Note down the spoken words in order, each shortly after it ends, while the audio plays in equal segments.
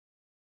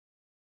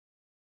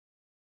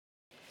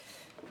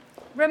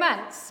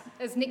Romance,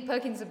 as Nick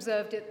Perkins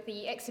observed at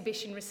the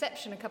exhibition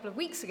reception a couple of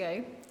weeks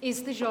ago,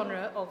 is the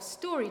genre of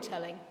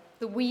storytelling,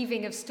 the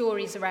weaving of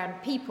stories around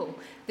people,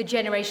 the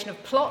generation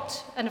of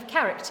plot and of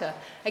character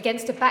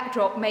against a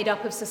backdrop made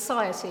up of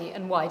society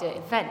and wider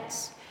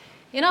events.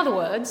 In other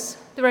words,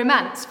 the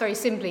romance, very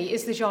simply,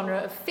 is the genre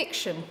of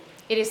fiction.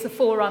 It is the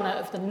forerunner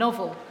of the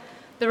novel.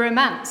 The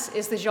romance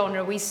is the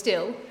genre we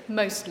still,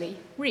 mostly,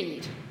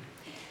 read.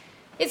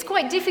 It's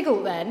quite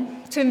difficult,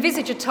 then, to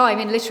envisage a time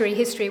in literary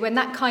history when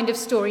that kind of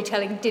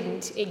storytelling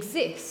didn't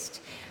exist,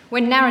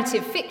 when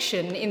narrative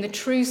fiction, in the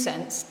true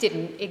sense,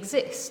 didn't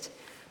exist.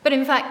 But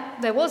in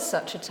fact, there was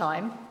such a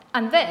time,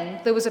 and then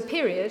there was a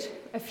period,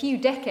 a few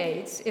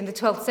decades, in the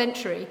 12th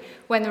century,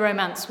 when the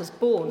romance was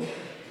born.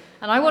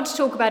 And I want to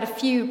talk about a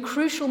few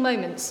crucial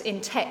moments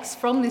in text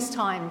from this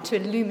time to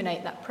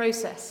illuminate that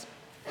process.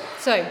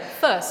 So,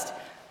 first,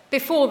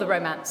 before the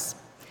romance.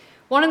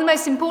 One of the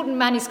most important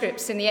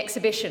manuscripts in the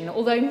exhibition,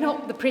 although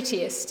not the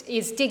prettiest,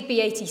 is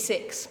Digby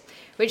 86,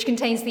 which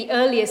contains the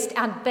earliest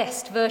and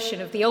best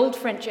version of the old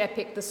French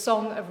epic, The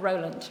Song of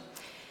Roland.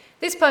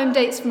 This poem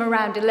dates from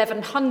around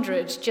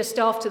 1100, just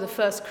after the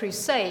First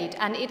Crusade,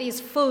 and it is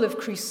full of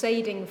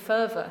crusading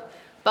fervour.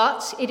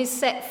 But it is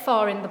set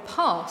far in the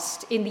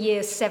past, in the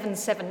year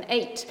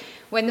 778,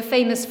 when the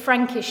famous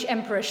Frankish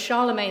Emperor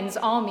Charlemagne's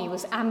army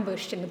was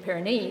ambushed in the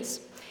Pyrenees.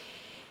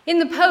 In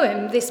the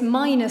poem, this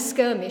minor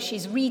skirmish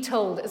is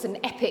retold as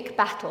an epic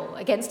battle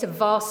against a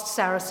vast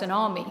Saracen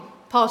army,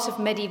 part of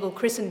medieval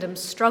Christendom's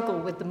struggle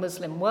with the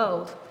Muslim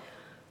world.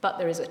 But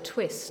there is a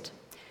twist.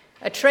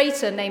 A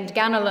traitor named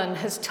Ganelon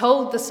has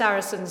told the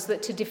Saracens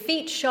that to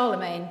defeat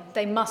Charlemagne,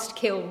 they must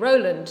kill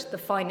Roland, the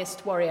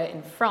finest warrior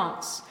in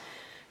France.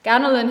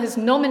 Ganelon has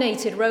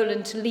nominated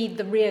Roland to lead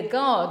the rear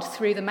guard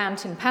through the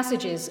mountain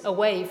passages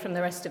away from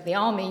the rest of the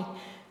army,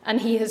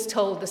 and he has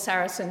told the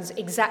Saracens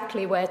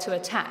exactly where to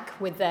attack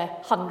with their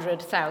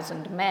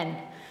 100,000 men.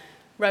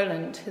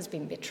 Roland has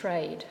been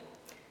betrayed.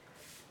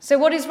 So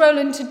what is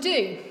Roland to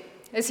do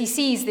as he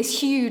sees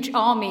this huge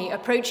army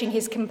approaching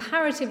his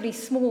comparatively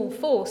small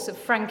force of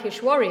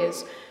Frankish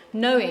warriors,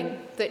 knowing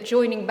that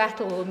joining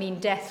battle will mean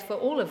death for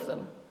all of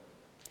them?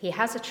 He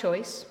has a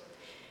choice.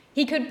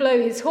 He could blow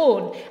his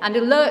horn and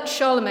alert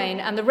Charlemagne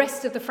and the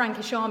rest of the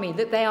Frankish army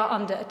that they are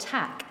under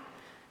attack.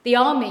 The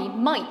army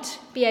might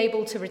be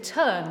able to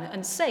return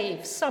and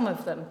save some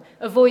of them,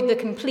 avoid the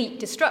complete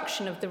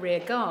destruction of the rear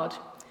guard.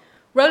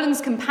 Roland's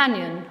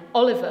companion,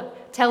 Oliver,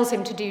 tells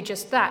him to do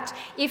just that.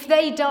 If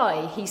they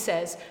die, he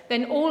says,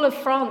 then all of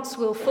France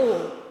will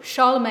fall.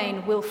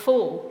 Charlemagne will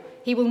fall.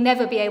 He will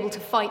never be able to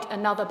fight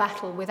another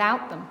battle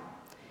without them.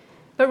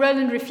 But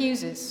Roland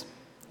refuses.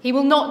 He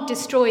will not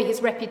destroy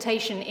his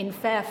reputation in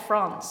fair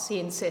France, he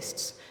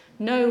insists.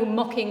 No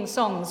mocking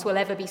songs will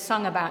ever be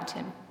sung about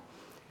him.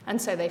 And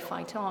so they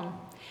fight on,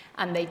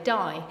 and they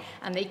die,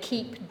 and they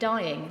keep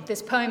dying.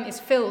 This poem is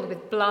filled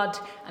with blood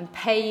and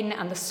pain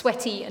and the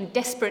sweaty and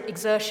desperate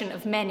exertion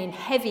of men in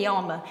heavy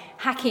armour,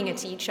 hacking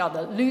at each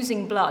other,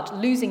 losing blood,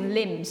 losing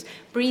limbs,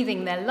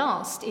 breathing their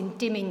last in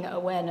dimming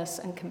awareness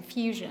and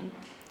confusion.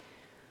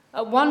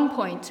 At one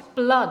point,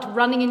 blood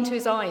running into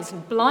his eyes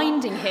and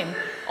blinding him,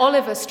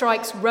 Oliver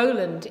strikes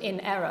Roland in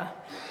error,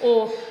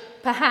 or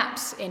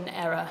perhaps in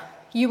error.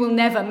 "You will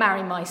never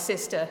marry my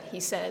sister,"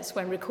 he says,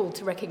 when recalled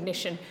to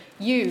recognition.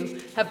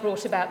 "You have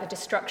brought about the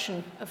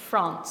destruction of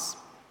France."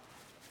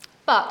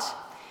 But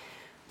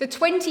the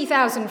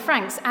 20,000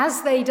 Franks,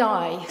 as they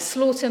die,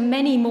 slaughter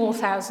many more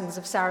thousands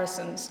of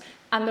Saracens,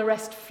 and the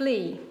rest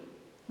flee.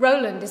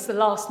 Roland is the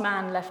last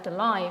man left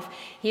alive.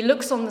 He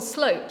looks on the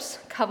slopes,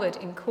 covered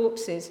in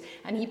corpses,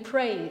 and he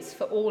prays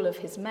for all of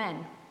his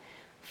men.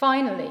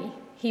 Finally,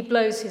 he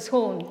blows his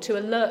horn to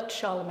alert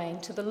Charlemagne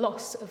to the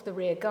loss of the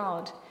rear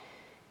guard.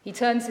 He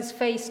turns his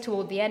face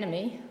toward the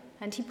enemy,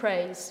 and he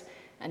prays,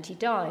 and he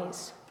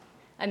dies.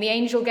 And the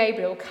angel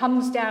Gabriel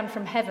comes down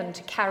from heaven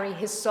to carry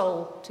his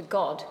soul to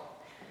God.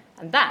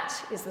 And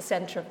that is the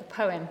centre of the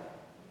poem.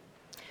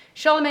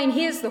 Charlemagne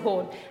hears the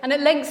horn, and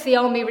at length the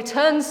army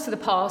returns to the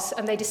pass,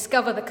 and they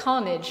discover the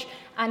carnage,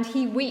 and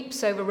he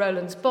weeps over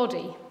Roland's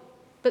body.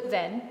 But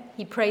then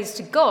he prays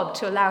to God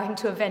to allow him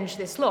to avenge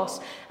this loss,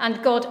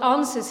 and God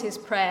answers his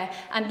prayer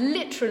and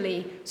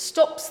literally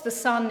stops the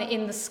sun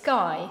in the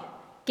sky,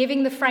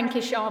 giving the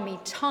Frankish army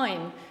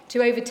time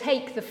to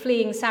overtake the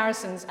fleeing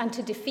Saracens and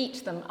to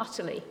defeat them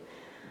utterly.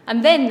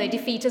 And then they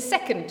defeat a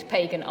second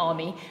pagan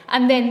army,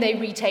 and then they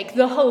retake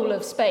the whole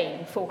of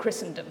Spain for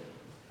Christendom.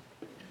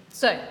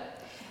 So,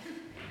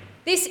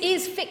 this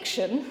is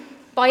fiction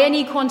by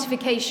any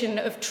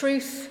quantification of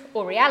truth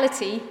or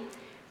reality,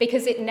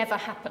 because it never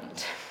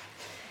happened.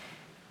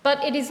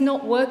 But it is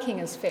not working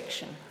as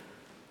fiction.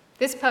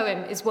 This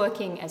poem is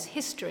working as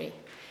history.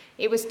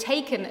 It was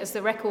taken as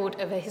the record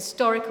of a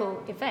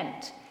historical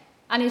event,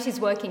 and it is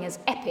working as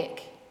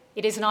epic.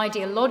 It is an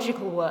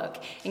ideological work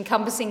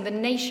encompassing the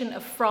nation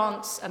of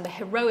France and the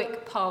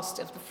heroic past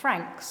of the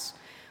Franks.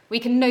 We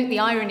can note the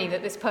irony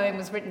that this poem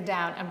was written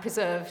down and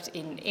preserved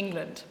in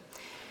England.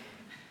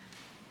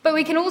 But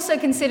we can also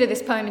consider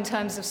this poem in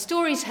terms of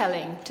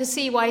storytelling to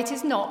see why it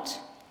is not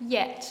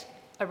yet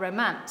a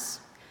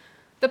romance.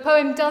 The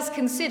poem does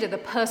consider the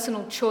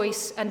personal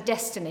choice and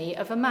destiny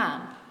of a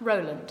man,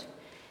 Roland.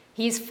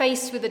 He is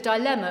faced with the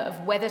dilemma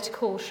of whether to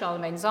call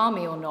Charlemagne's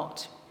army or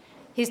not.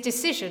 His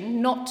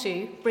decision not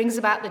to brings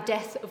about the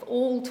death of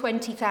all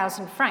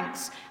 20,000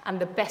 Franks and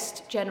the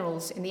best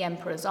generals in the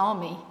emperor's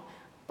army.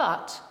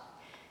 But,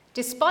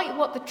 despite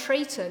what the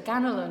traitor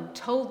Ganelon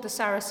told the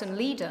Saracen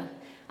leader,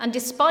 and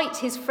despite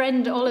his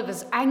friend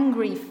Oliver's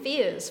angry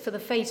fears for the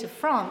fate of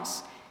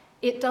France,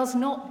 it does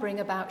not bring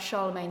about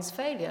Charlemagne's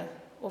failure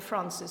or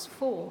France's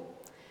fall.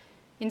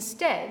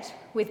 Instead,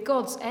 with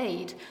God's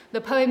aid,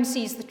 the poem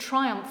sees the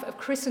triumph of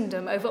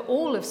Christendom over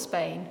all of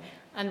Spain,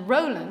 and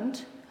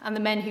Roland and the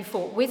men who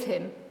fought with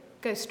him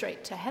go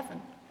straight to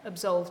heaven,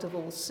 absolved of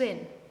all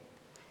sin.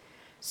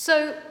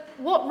 So,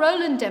 what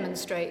Roland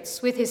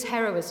demonstrates with his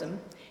heroism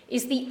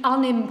is the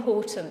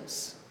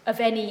unimportance of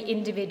any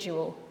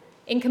individual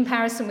in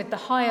comparison with the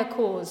higher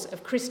cause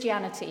of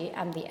Christianity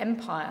and the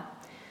empire.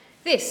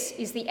 This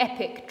is the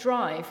epic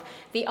drive,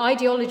 the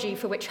ideology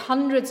for which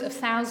hundreds of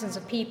thousands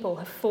of people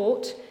have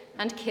fought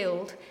and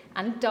killed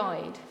and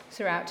died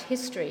throughout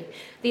history.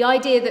 The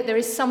idea that there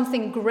is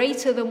something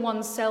greater than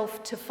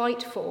oneself to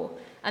fight for,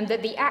 and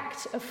that the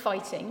act of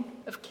fighting,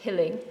 of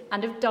killing,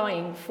 and of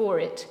dying for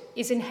it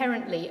is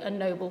inherently a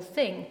noble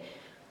thing,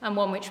 and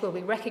one which will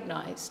be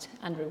recognised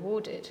and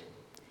rewarded.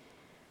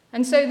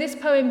 And so this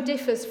poem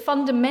differs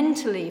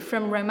fundamentally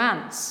from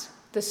romance,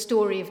 the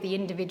story of the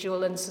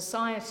individual and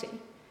society,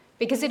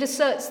 because it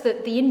asserts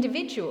that the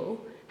individual,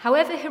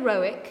 however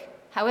heroic,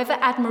 however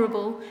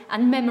admirable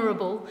and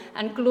memorable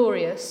and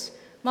glorious,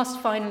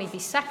 must finally be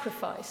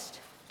sacrificed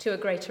to a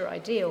greater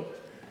ideal.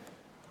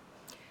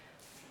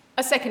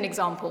 A second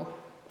example,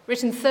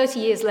 written 30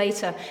 years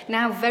later,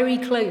 now very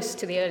close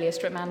to the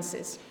earliest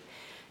romances.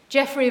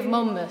 Geoffrey of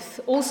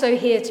Monmouth, also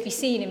here to be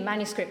seen in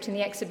manuscript in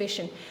the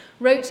exhibition,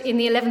 wrote in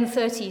the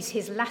 1130s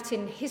his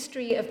Latin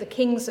History of the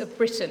Kings of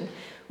Britain,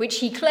 which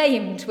he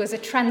claimed was a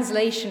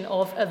translation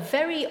of a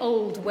very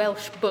old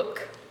Welsh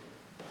book.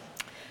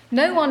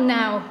 No one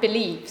now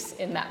believes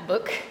in that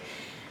book.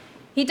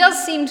 He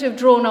does seem to have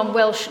drawn on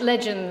Welsh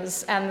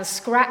legends and the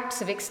scraps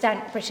of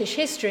extant British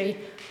history,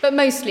 but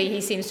mostly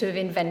he seems to have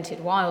invented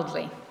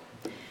wildly.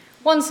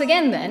 Once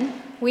again, then,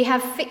 we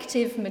have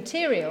fictive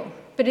material,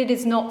 but it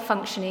is not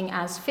functioning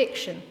as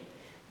fiction.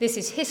 This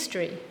is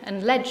history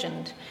and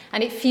legend,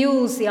 and it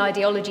fuels the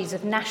ideologies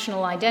of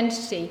national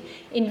identity,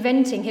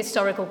 inventing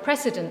historical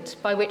precedent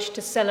by which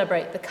to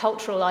celebrate the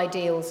cultural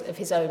ideals of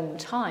his own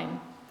time.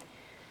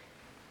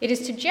 It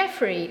is to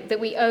Geoffrey that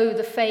we owe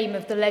the fame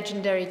of the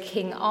legendary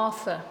King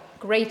Arthur,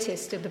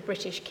 greatest of the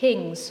British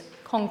kings,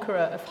 conqueror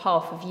of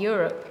half of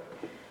Europe.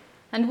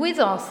 And with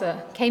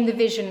Arthur came the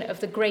vision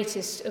of the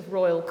greatest of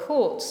royal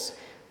courts,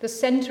 the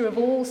centre of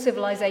all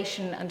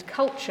civilization and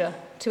culture,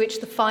 to which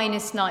the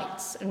finest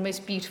knights and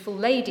most beautiful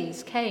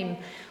ladies came,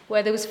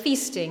 where there was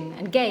feasting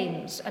and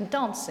games and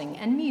dancing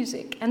and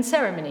music and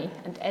ceremony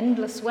and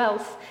endless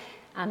wealth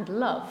and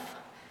love.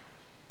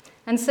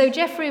 And so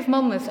Geoffrey of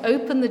Monmouth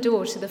opened the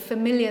door to the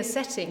familiar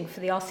setting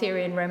for the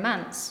Arthurian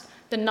romance,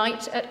 the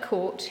knight at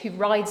court who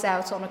rides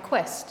out on a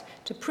quest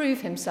to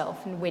prove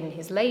himself and win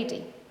his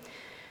lady.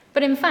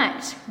 But in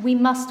fact, we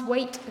must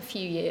wait a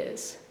few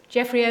years.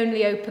 Geoffrey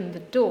only opened the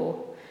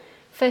door.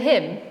 For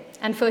him,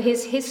 and for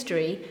his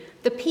history,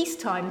 the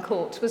peacetime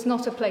court was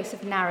not a place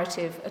of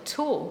narrative at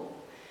all.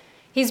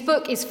 His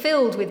book is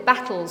filled with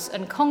battles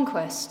and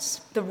conquests,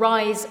 the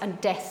rise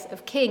and death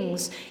of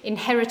kings,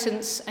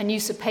 inheritance and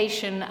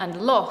usurpation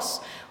and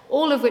loss,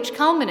 all of which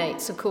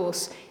culminates, of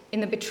course, in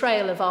the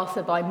betrayal of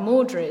Arthur by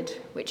Mordred,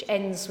 which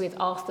ends with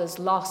Arthur's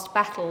last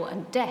battle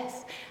and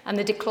death, and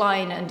the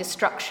decline and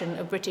destruction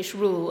of British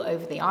rule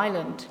over the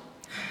island.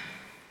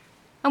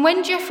 And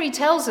when Geoffrey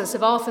tells us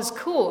of Arthur's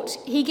court,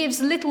 he gives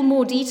little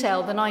more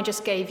detail than I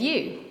just gave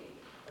you.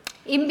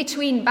 In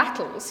between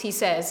battles, he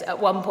says at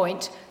one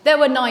point, there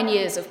were 9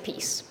 years of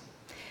peace.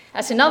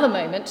 At another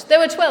moment, there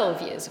were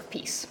 12 years of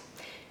peace.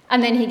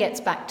 And then he gets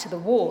back to the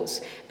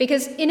wars,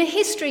 because in a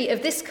history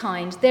of this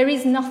kind, there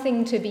is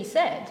nothing to be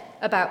said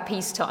about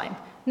peacetime.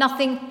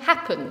 Nothing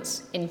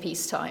happens in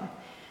peacetime.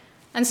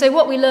 And so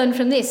what we learn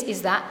from this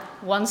is that,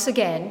 once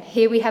again,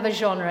 here we have a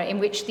genre in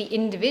which the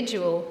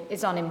individual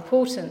is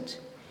unimportant.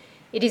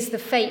 It is the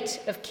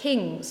fate of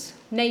kings,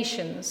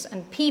 nations,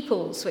 and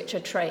peoples which are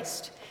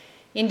traced.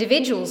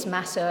 Individuals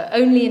matter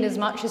only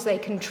inasmuch as they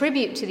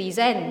contribute to these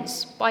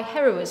ends by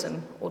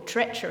heroism or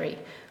treachery,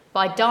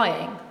 by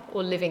dying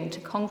or living to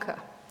conquer.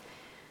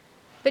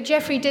 But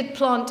Geoffrey did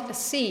plant a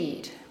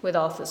seed with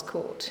Arthur's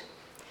court.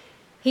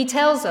 He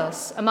tells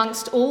us,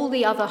 amongst all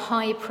the other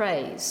high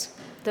praise,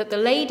 that the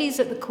ladies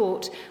at the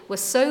court were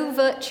so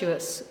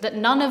virtuous that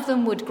none of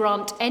them would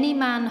grant any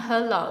man her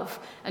love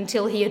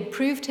until he had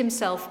proved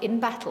himself in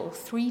battle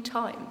 3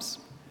 times.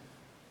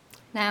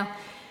 Now,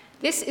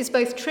 this is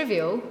both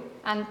trivial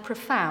and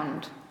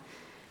profound.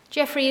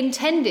 Geoffrey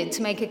intended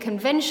to make a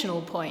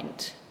conventional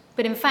point,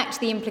 but in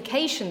fact the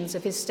implications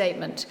of his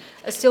statement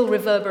are still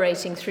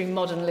reverberating through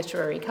modern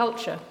literary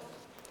culture.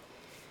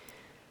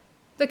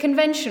 The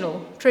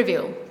conventional,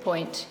 trivial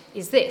point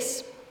is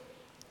this: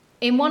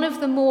 In one of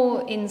the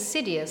more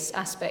insidious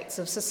aspects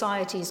of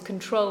society's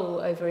control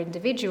over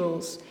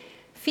individuals,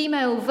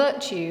 female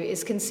virtue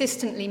is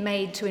consistently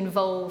made to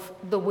involve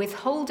the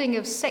withholding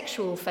of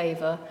sexual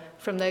favour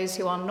from those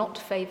who are not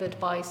favoured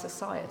by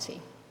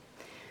society.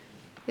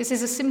 This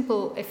is a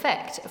simple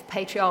effect of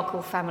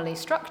patriarchal family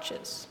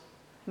structures.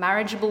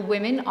 Marriageable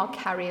women are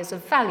carriers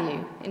of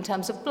value in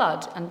terms of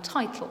blood and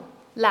title,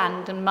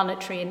 land and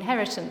monetary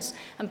inheritance,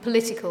 and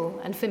political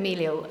and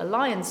familial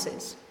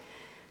alliances.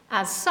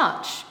 As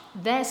such,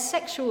 their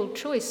sexual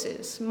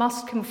choices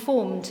must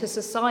conform to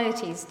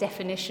society's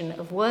definition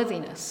of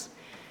worthiness,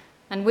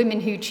 and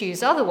women who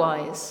choose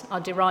otherwise are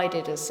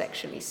derided as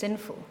sexually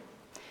sinful.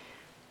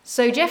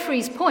 So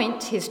Geoffrey's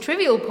point, his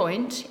trivial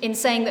point, in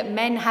saying that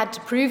men had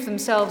to prove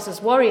themselves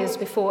as warriors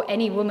before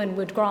any woman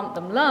would grant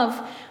them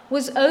love,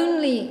 was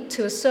only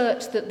to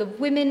assert that the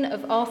women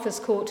of Arthur's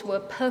court were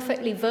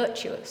perfectly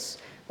virtuous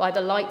by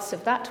the lights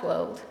of that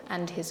world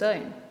and his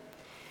own.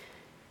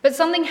 But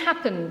something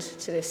happened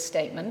to this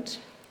statement,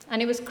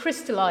 and it was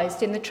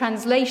crystallised in the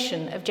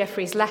translation of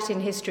Geoffrey's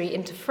Latin history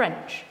into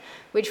French,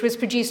 which was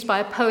produced by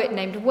a poet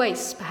named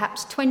Wace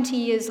perhaps 20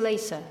 years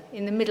later,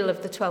 in the middle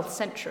of the 12th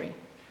century.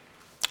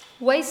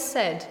 Wace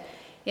said,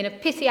 in a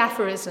pithy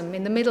aphorism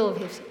in the middle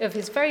of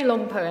his very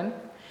long poem,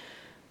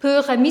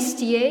 "Pour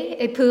amitié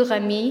et pour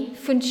amis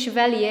font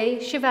chevalier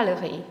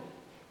chevalerie."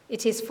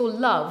 It is for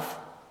love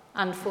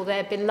and for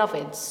their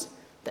beloveds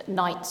that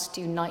knights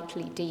do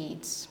knightly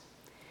deeds.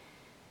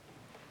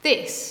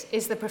 This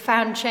is the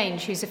profound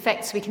change whose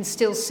effects we can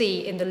still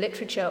see in the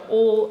literature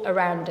all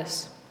around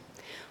us.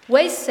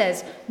 Wace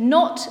says,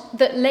 not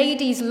that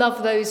ladies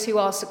love those who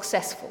are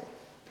successful,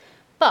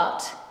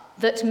 but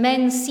that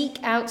men seek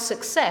out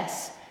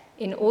success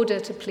in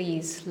order to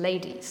please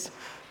ladies.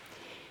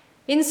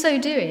 In so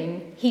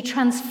doing, he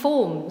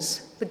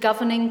transforms the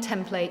governing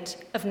template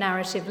of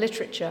narrative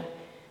literature,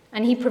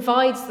 and he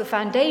provides the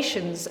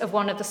foundations of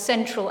one of the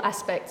central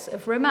aspects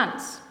of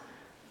romance,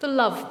 the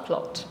love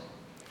plot.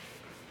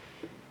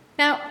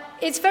 Now,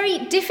 it's very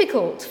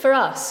difficult for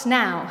us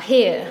now,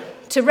 here,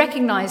 to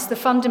recognise the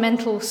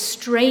fundamental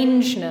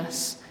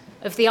strangeness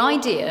of the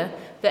idea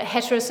that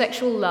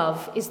heterosexual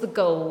love is the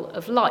goal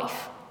of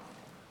life.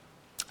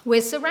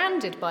 We're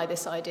surrounded by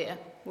this idea.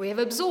 We have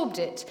absorbed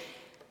it,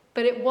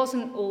 but it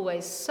wasn't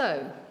always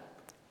so.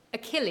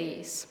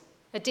 Achilles,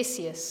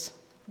 Odysseus,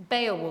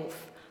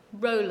 Beowulf,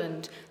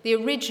 Roland, the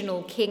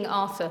original King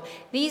Arthur,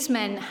 these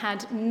men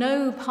had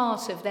no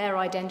part of their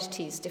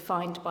identities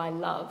defined by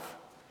love.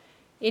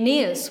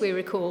 Aeneas, we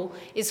recall,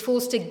 is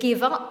forced to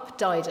give up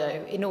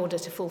Dido in order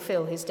to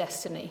fulfill his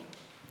destiny.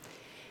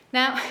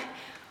 Now,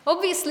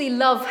 obviously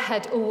love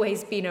had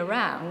always been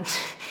around,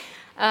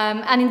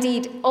 and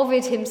indeed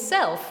Ovid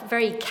himself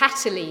very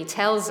cattily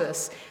tells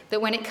us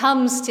that when it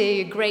comes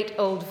to great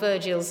old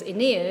Virgil's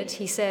Aeneid,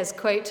 he says,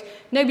 quote,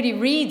 "Nobody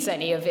reads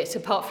any of it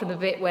apart from the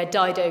bit where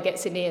Dido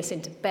gets Aeneas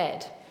into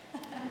bed."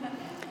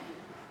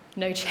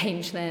 No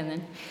change there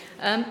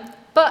then.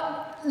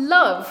 But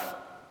love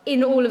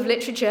in all of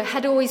literature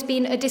had always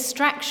been a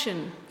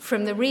distraction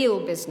from the real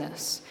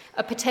business,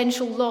 a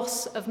potential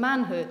loss of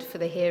manhood for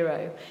the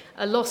hero,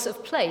 a loss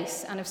of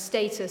place and of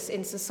status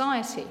in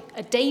society,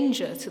 a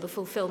danger to the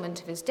fulfillment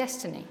of his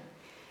destiny.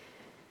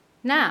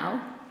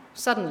 Now,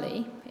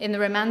 suddenly, in the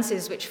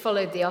romances which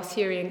followed the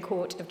Arthurian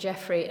court of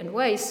Geoffrey and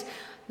Wace,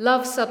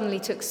 love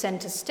suddenly took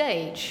centre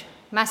stage.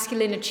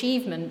 Masculine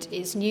achievement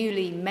is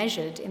newly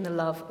measured in the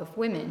love of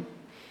women.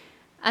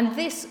 And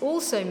this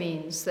also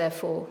means,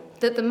 therefore,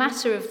 that the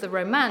matter of the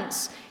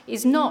romance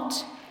is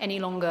not any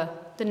longer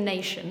the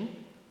nation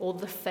or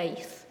the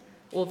faith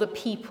or the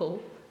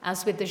people,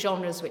 as with the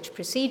genres which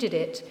preceded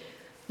it.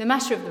 The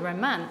matter of the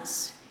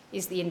romance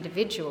is the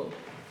individual.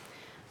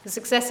 The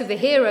success of the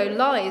hero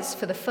lies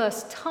for the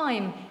first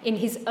time in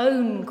his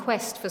own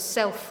quest for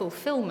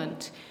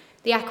self-fulfillment,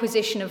 the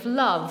acquisition of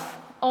love,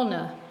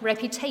 honour,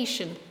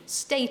 reputation,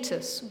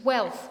 status,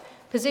 wealth,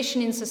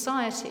 position in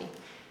society.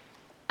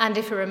 And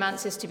if a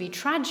romance is to be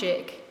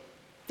tragic,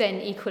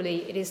 then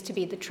equally it is to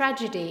be the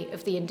tragedy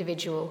of the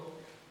individual,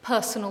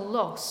 personal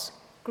loss,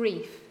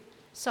 grief,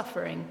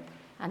 suffering,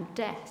 and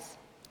death.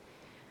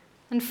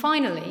 And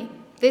finally,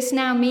 this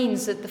now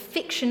means that the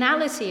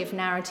fictionality of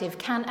narrative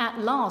can at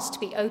last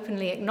be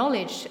openly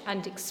acknowledged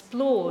and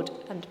explored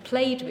and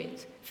played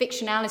with.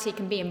 Fictionality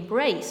can be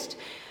embraced.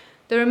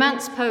 The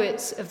romance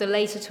poets of the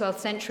later 12th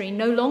century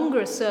no longer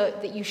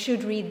assert that you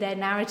should read their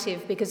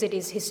narrative because it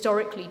is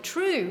historically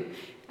true,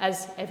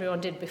 as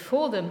everyone did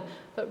before them,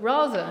 but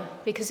rather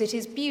because it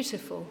is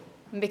beautiful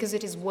and because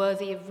it is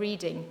worthy of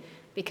reading,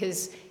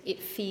 because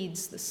it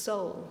feeds the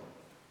soul.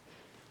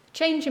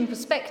 Change in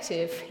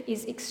perspective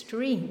is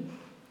extreme.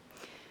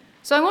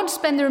 So I want to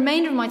spend the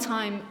remainder of my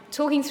time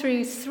talking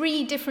through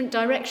 3 different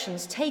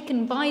directions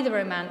taken by the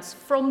romance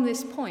from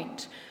this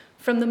point,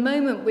 from the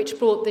moment which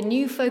brought the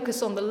new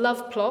focus on the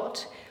love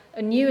plot,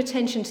 a new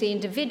attention to the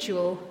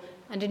individual,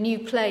 and a new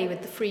play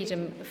with the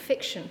freedom of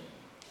fiction.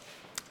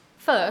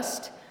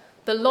 First,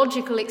 the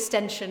logical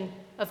extension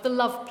of the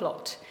love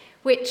plot,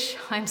 which,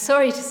 I'm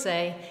sorry to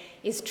say,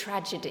 is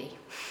tragedy.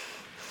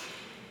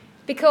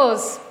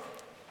 Because,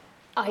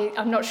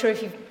 I'm not sure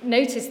if you've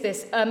noticed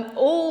this,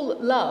 all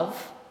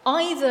love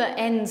either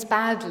ends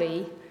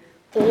badly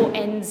or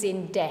ends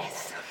in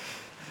death.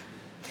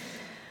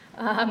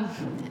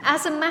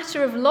 As a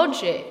matter of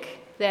logic,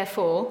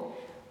 therefore,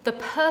 the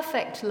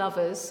perfect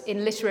lovers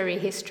in literary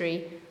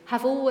history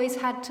have always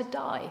had to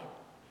die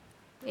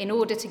in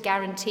order to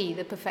guarantee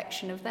the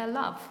perfection of their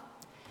love.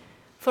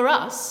 For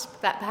us,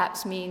 that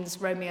perhaps means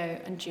Romeo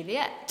and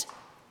Juliet,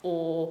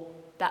 or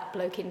that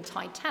bloke in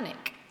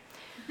Titanic.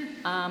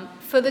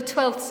 For the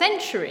 12th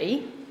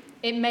century,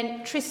 it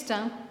meant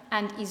Tristan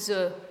and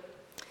Iseult.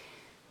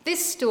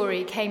 This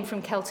story came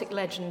from Celtic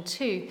legend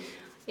too.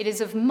 It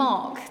is of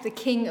Mark, the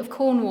King of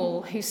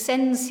Cornwall, who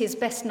sends his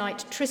best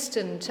knight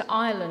Tristan to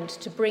Ireland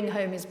to bring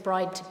home his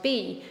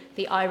bride-to-be,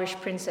 the Irish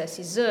princess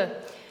Iseult.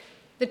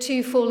 The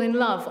two fall in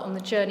love on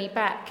the journey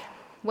back.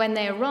 When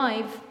they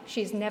arrive,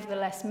 she is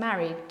nevertheless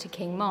married to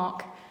King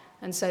Mark,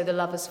 and so the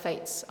lovers'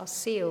 fates are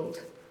sealed.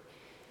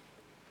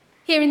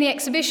 Here in the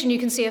exhibition, you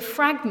can see a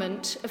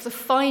fragment of the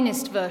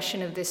finest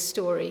version of this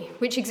story,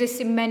 which exists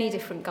in many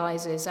different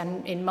guises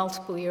and in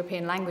multiple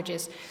European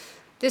languages.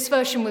 This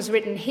version was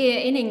written here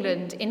in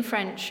England in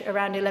French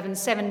around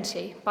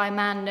 1170 by a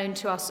man known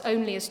to us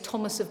only as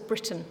Thomas of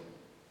Britain.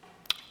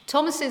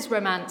 Thomas's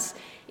romance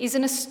is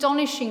an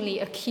astonishingly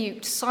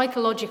acute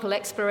psychological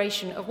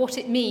exploration of what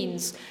it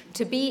means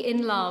to be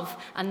in love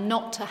and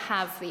not to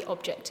have the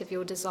object of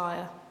your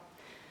desire.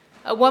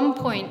 At one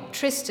point,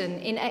 Tristan,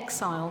 in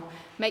exile,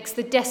 makes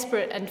the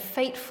desperate and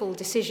fateful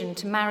decision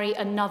to marry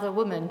another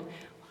woman,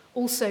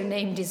 also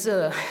named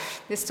Iseult,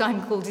 this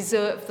time called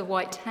Iseult of the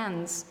White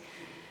Hands.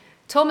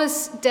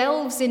 Thomas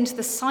delves into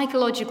the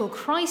psychological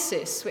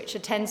crisis which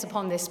attends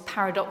upon this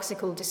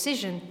paradoxical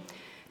decision.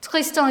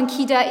 Tristan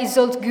quitta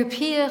Iseult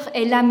Gupir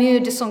et l'amour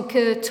de son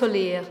cœur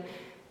tolère.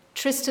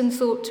 Tristan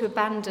thought to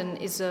abandon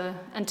Iseult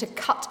and to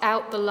cut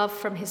out the love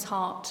from his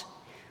heart.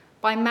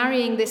 By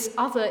marrying this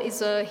other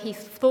Iseult, he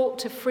thought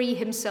to free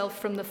himself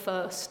from the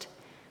first.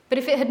 But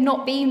if it had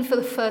not been for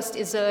the first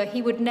Iseult,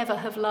 he would never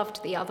have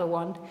loved the other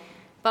one.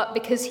 But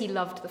because he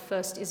loved the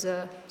first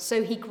Iseult,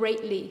 so he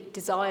greatly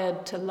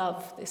desired to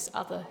love this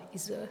other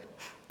Iseult.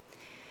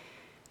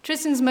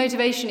 Tristan's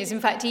motivation is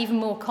in fact even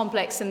more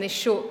complex than this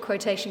short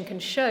quotation can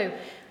show.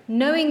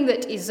 Knowing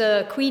that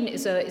Iseult, Queen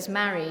Iseult, is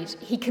married,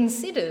 he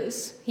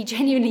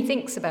genuinely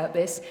thinks about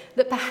this,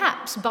 that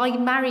perhaps by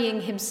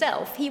marrying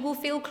himself, he will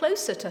feel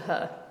closer to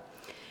her.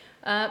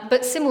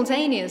 But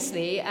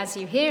simultaneously, as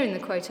you hear in the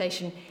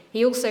quotation,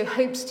 he also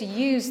hopes to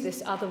use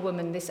this other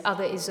woman, this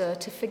other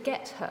Iseult, to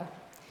forget her.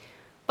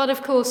 But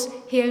of course,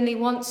 he only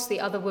wants the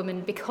other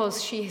woman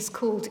because she is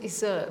called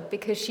Iseult,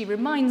 because she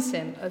reminds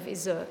him of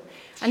Iseult.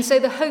 And so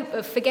the hope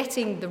of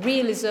forgetting the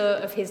real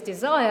Iseult of his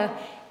desire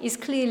is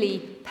clearly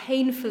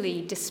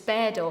painfully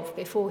despaired of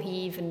before he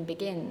even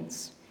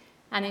begins.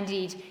 And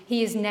indeed,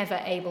 he is never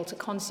able to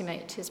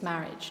consummate his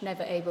marriage,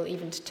 never able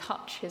even to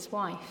touch his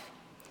wife.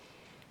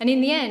 And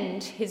in the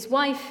end, his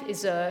wife,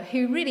 Iseult,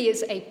 who really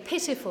is a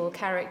pitiful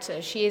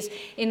character, she is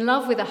in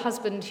love with a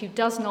husband who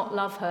does not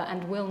love her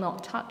and will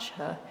not touch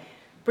her,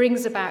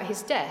 brings about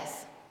his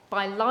death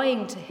by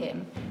lying to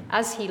him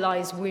as he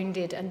lies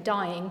wounded and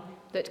dying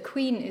that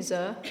Queen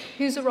Iseult,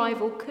 whose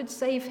arrival could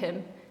save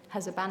him,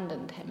 has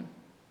abandoned him.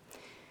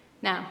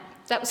 Now,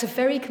 that was a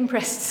very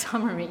compressed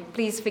summary,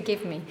 please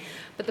forgive me,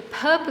 but the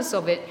purpose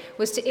of it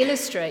was to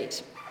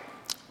illustrate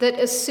that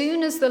as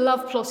soon as the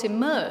love plot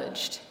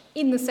emerged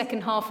in the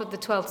second half of the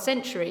 12th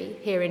century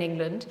here in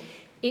England,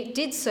 it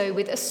did so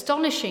with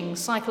astonishing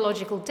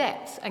psychological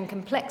depth and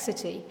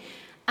complexity,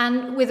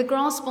 and with a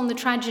grasp on the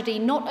tragedy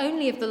not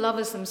only of the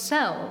lovers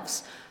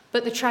themselves,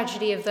 but the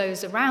tragedy of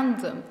those around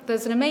them.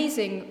 There's an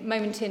amazing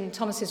moment in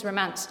Thomas's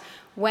romance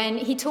when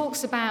he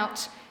talks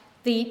about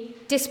the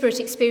disparate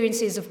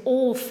experiences of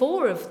all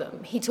four of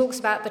them. He talks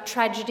about the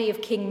tragedy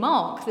of King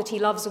Mark, that he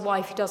loves a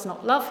wife who does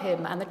not love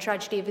him, and the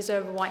tragedy of Iseult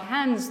of the White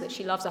Hands, that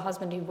she loves a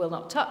husband who will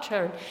not touch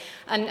her,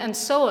 and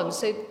so on.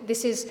 So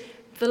this is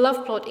the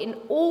love plot in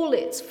all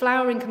its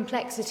flowering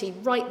complexity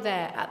right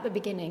there at the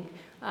beginning,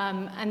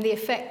 and the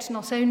effect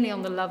not only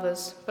on the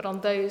lovers, but on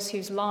those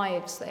whose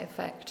lives they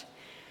affect.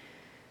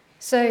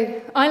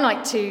 So I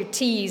like to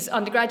tease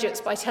undergraduates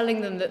by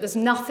telling them that there's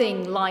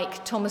nothing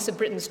like Thomas of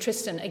Britain's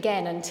Tristan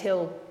again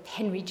until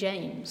Henry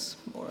James,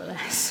 more or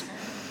less.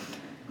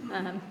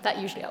 That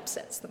usually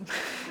upsets them.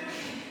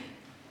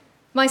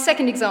 My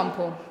second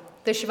example,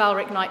 the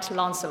chivalric knight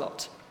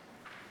Lancelot.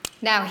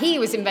 Now, he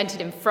was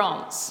invented in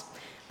France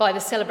by the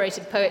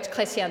celebrated poet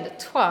Chrétien de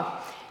Troyes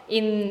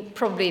in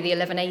probably the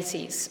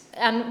 1180s.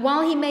 And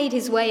while he made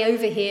his way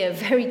over here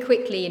very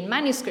quickly in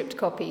manuscript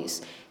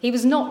copies, he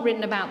was not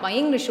written about by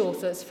English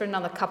authors for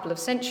another couple of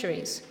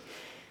centuries.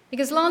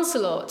 Because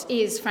Lancelot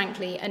is,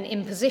 frankly, an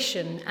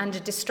imposition and a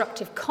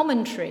destructive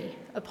commentary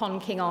upon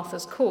King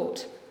Arthur's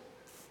court.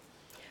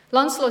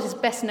 Lancelot is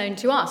best known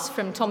to us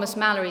from Thomas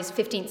Malory's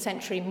 15th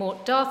century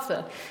Morte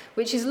d'Arthur,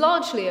 which is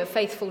largely a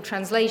faithful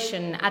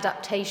translation,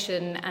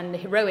 adaptation, and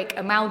heroic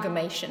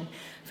amalgamation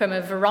from a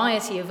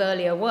variety of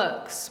earlier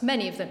works,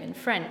 many of them in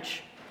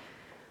French.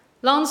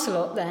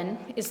 Lancelot, then,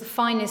 is the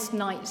finest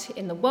knight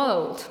in the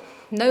world.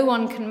 No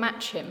one can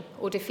match him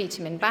or defeat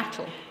him in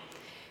battle.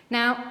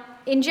 Now,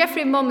 in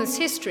Geoffrey of Monmouth's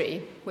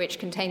history, which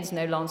contains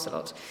no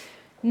Lancelot,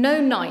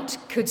 no knight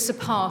could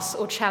surpass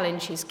or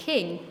challenge his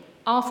king.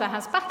 Arthur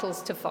has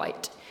battles to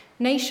fight,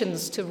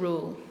 nations to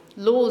rule,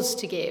 laws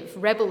to give,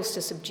 rebels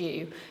to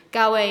subdue.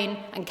 Gawain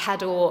and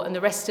Cador and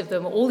the rest of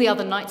them, all the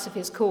other knights of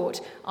his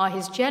court, are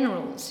his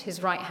generals,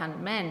 his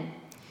right-hand men.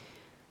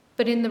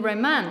 But in the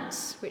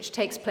romance, which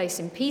takes place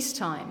in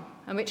peacetime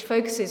and which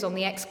focuses on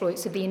the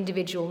exploits of the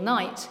individual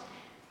knight,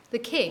 the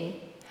king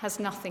has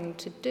nothing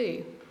to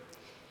do.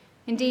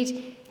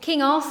 Indeed,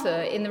 King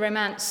Arthur in the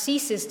romance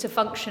ceases to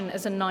function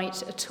as a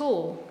knight at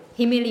all.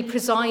 He merely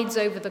presides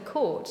over the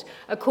court,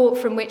 a court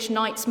from which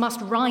knights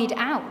must ride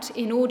out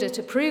in order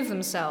to prove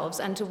themselves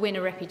and to win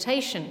a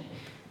reputation.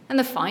 And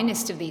the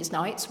finest of these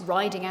knights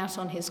riding out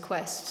on his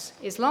quests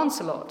is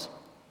Lancelot.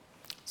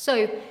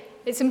 So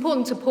it's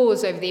important to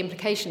pause over the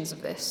implications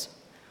of this.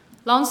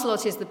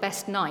 Lancelot is the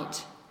best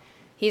knight.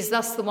 He is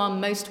thus the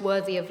one most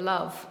worthy of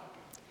love.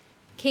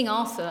 King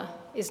Arthur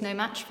is no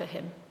match for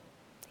him.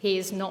 He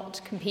is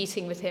not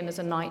competing with him as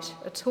a knight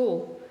at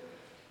all.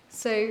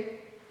 So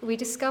we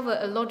discover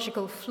a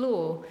logical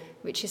flaw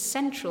which is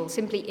central,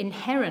 simply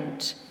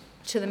inherent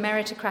to the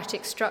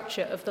meritocratic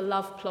structure of the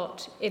love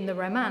plot in the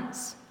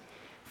romance.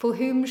 For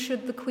whom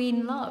should the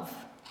queen love,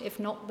 if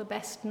not the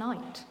best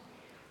knight?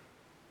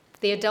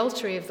 The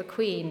adultery of the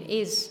queen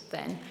is,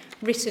 then,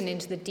 written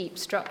into the deep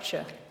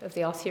structure of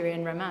the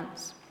Arthurian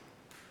romance.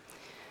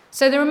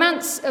 So the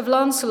romance of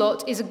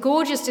Lancelot is a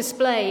gorgeous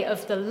display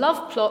of the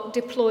love plot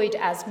deployed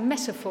as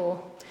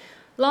metaphor.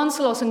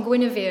 Lancelot and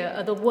Guinevere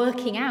are the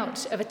working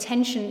out of a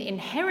tension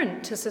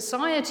inherent to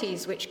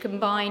societies which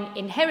combine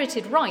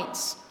inherited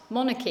rights,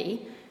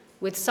 monarchy,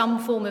 with some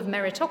form of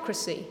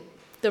meritocracy,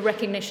 the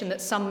recognition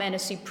that some men are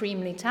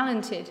supremely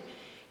talented.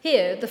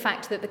 Here, the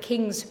fact that the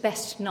king's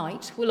best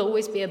knight will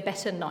always be a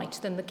better knight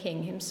than the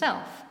king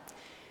himself.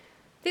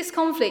 This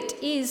conflict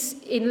is,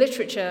 in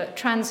literature,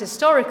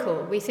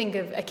 transhistorical. We think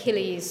of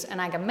Achilles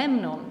and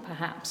Agamemnon,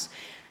 perhaps.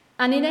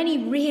 And in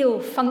any real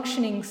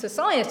functioning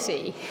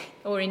society,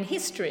 or in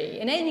history,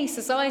 in any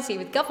society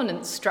with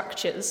governance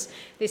structures,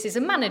 this is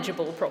a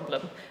manageable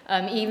problem,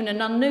 even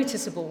an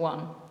unnoticeable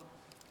one.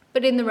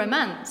 But in the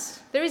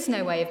romance, there is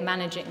no way of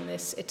managing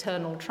this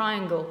eternal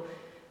triangle,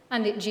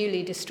 and it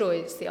duly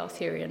destroys the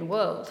Arthurian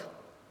world.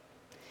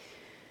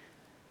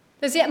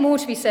 There's yet more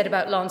to be said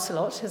about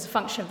Lancelot as a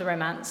function of the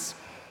romance,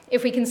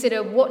 if we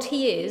consider what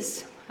he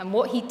is and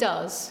what he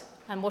does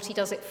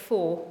it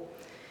for.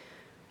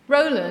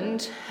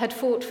 Roland had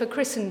fought for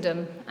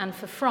Christendom and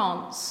for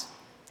France.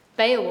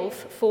 Beowulf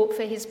fought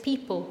for his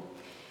people.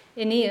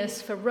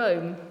 Aeneas for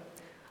Rome.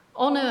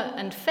 Honour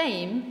and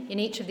fame, in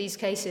each of these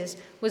cases,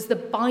 was the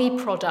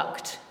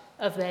byproduct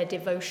of their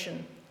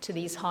devotion to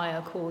these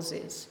higher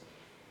causes.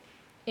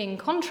 In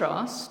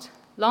contrast,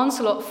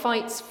 Lancelot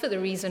fights for the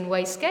reason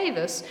Wace gave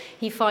us.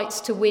 He fights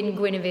to win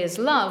Guinevere's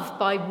love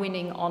by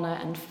winning honour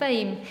and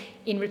fame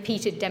in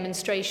repeated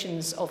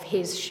demonstrations of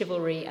his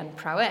chivalry and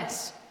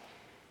prowess.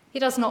 He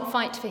does not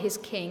fight for his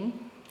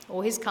king,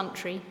 or his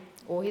country,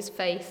 or his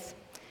faith,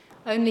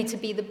 only to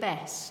be the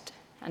best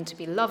and to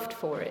be loved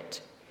for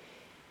it.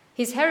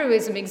 His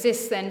heroism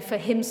exists then for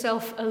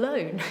himself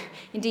alone,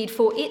 indeed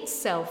for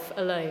itself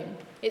alone.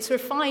 It's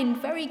refined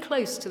very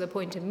close to the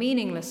point of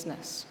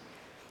meaninglessness.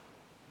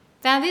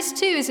 Now, this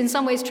too is in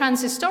some ways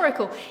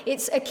transhistorical.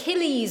 It's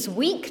Achilles'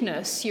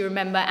 weakness, you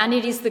remember, and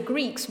it is the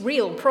Greeks'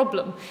 real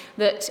problem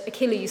that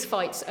Achilles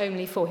fights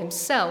only for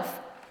himself.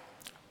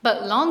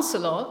 But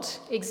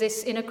Lancelot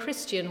exists in a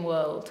Christian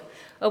world,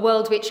 a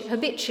world which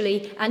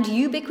habitually and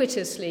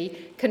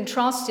ubiquitously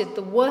contrasted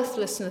the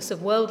worthlessness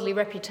of worldly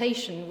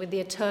reputation with the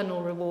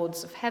eternal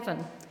rewards of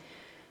heaven.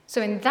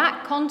 So in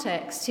that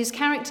context, his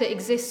character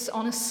exists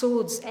on a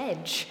sword's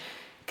edge,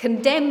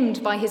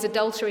 condemned by his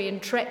adultery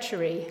and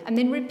treachery, and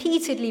then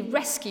repeatedly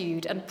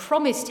rescued and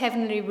promised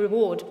heavenly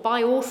reward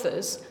by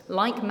authors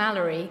like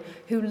Malory,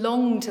 who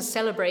long to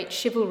celebrate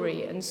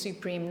chivalry and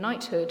supreme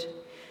knighthood.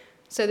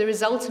 So the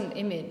resultant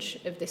image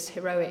of this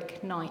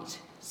heroic knight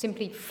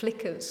simply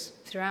flickers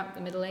throughout the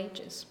Middle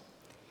Ages.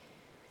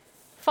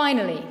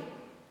 Finally,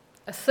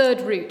 a third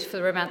route for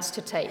the romance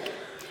to take.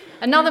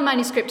 Another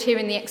manuscript here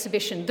in the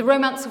exhibition, the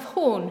Romance of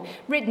Horn,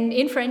 written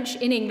in French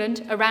in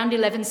England around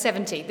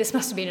 1170. This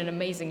must have been an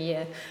amazing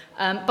year,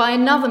 by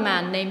another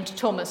man named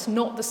Thomas,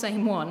 not the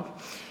same one.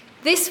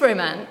 This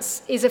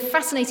romance is a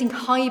fascinating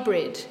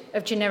hybrid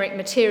of generic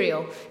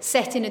material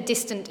set in a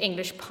distant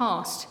English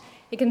past.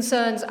 It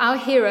concerns our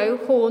hero,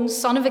 Horn,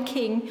 son of a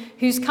king,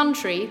 whose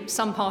country,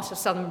 some part of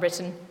southern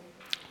Britain,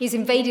 is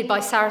invaded by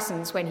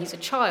Saracens when he's a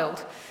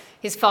child.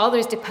 His father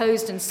is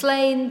deposed and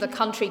slain, the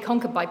country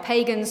conquered by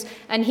pagans,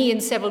 and he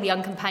and several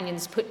young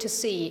companions put to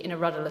sea in a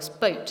rudderless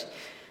boat.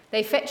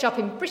 They fetch up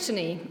in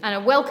Brittany and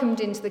are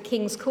welcomed into the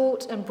king's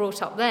court and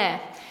brought up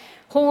there.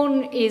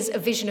 Horn is a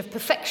vision of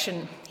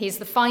perfection. He is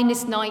the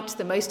finest knight,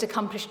 the most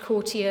accomplished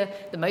courtier,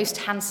 the most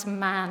handsome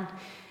man.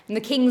 And the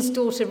king's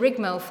daughter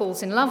Rigmel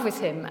falls in love with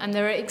him, and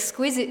there are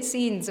exquisite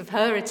scenes of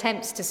her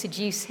attempts to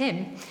seduce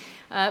him.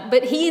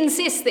 But he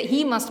insists that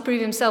he must prove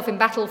himself in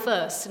battle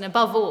first, and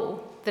above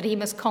all, that he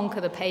must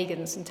conquer the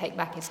pagans and take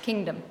back his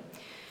kingdom.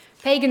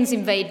 Pagans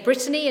invade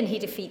Brittany, and he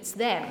defeats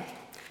them.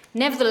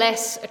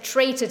 Nevertheless, a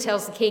traitor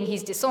tells the king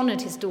he's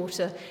dishonoured his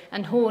daughter,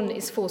 and Horn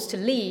is forced to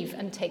leave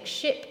and take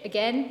ship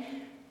again.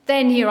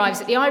 Then he arrives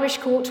at the Irish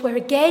court, where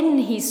again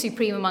he's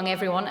supreme among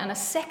everyone, and a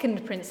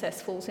second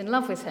princess falls in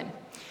love with him.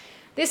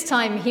 This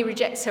time he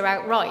rejects her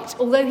outright,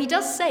 although he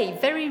does say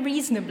very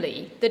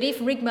reasonably that if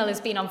Rigmel has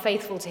been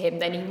unfaithful to him,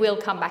 then he will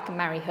come back and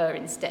marry her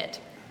instead.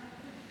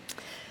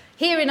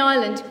 Here in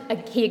Ireland,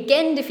 he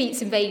again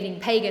defeats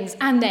invading pagans,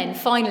 and then,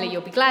 finally,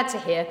 you'll be glad to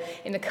hear,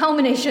 in the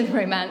culmination of the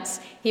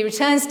romance, he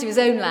returns to his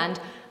own land,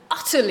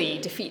 utterly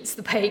defeats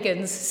the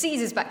pagans,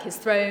 seizes back his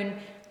throne,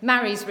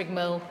 marries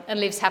Rigmel, and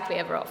lives happily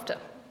ever after.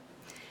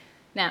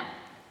 Now,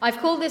 I've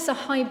called this a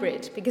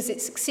hybrid because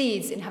it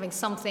succeeds in having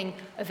something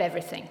of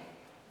everything.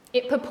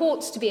 It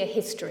purports to be a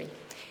history,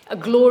 a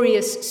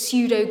glorious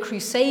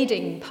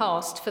pseudo-crusading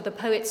past for the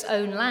poet's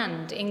own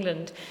land,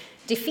 England,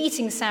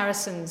 defeating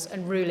Saracens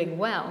and ruling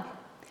well.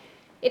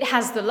 It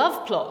has the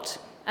love plot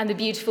and the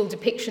beautiful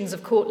depictions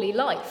of courtly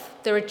life.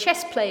 There are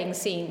chess-playing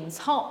scenes,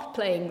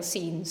 harp-playing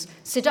scenes,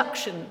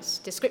 seductions,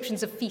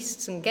 descriptions of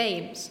feasts and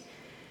games.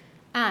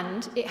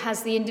 And it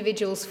has the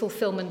individual's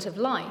fulfillment of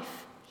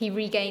life. He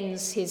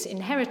regains his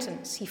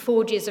inheritance, he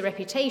forges a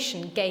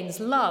reputation, gains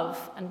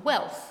love and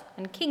wealth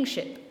and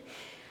kingship.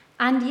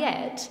 And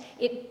yet,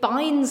 it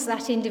binds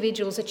that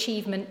individual's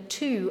achievement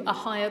to a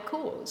higher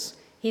cause,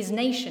 his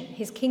nation,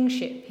 his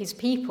kingship, his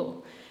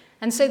people.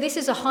 And so this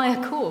is a higher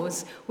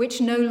cause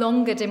which no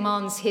longer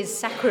demands his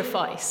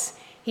sacrifice.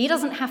 He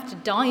doesn't have to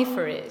die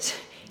for it.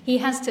 He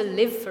has to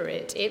live for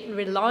it. It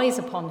relies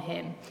upon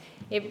him.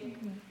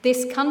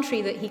 This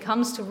country that he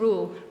comes to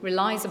rule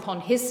relies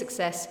upon his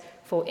success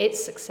for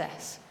its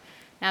success.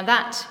 Now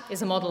that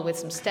is a model with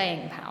some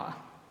staying power.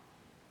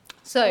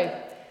 So,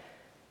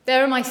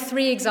 there are my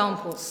 3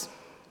 examples.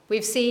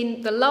 We've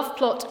seen the love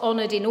plot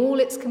honoured in all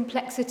its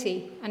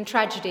complexity and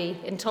tragedy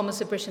in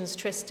Thomas of Britain's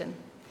Tristan.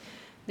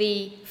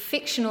 The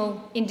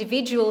fictional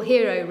individual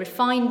hero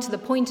refined to the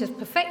point of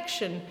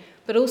perfection,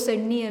 but also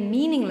near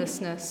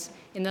meaninglessness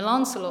in the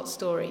Lancelot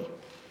story.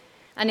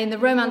 And in the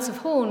Romance of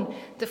Horn,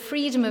 the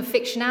freedom of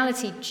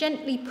fictionality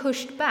gently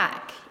pushed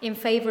back in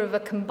favour of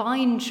a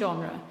combined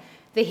genre,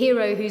 the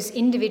hero whose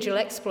individual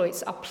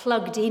exploits are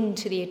plugged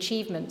into the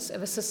achievements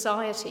of a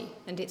society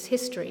and its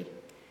history.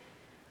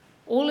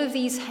 All of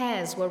these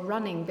hairs were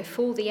running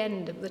before the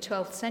end of the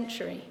 12th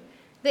century.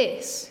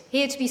 This,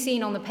 here to be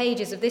seen on the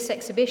pages of this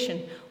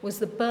exhibition, was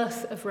the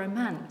birth of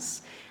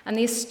romance, and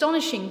the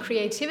astonishing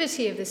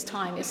creativity of this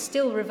time is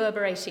still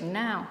reverberating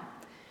now.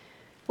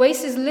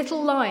 Wace's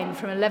little line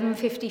from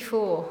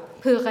 1154,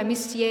 Pour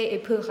amitié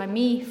et pour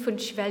ami, font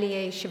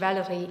chevalier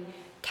chevalerie,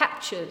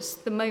 captures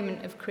the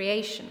moment of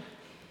creation.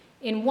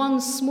 In one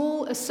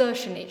small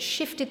assertion, it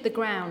shifted the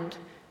ground,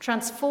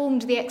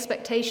 transformed the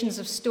expectations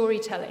of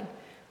storytelling,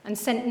 and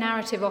sent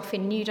narrative off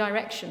in new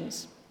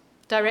directions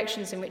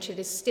in which it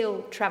is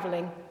still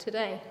travelling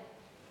today.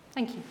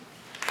 Thank you.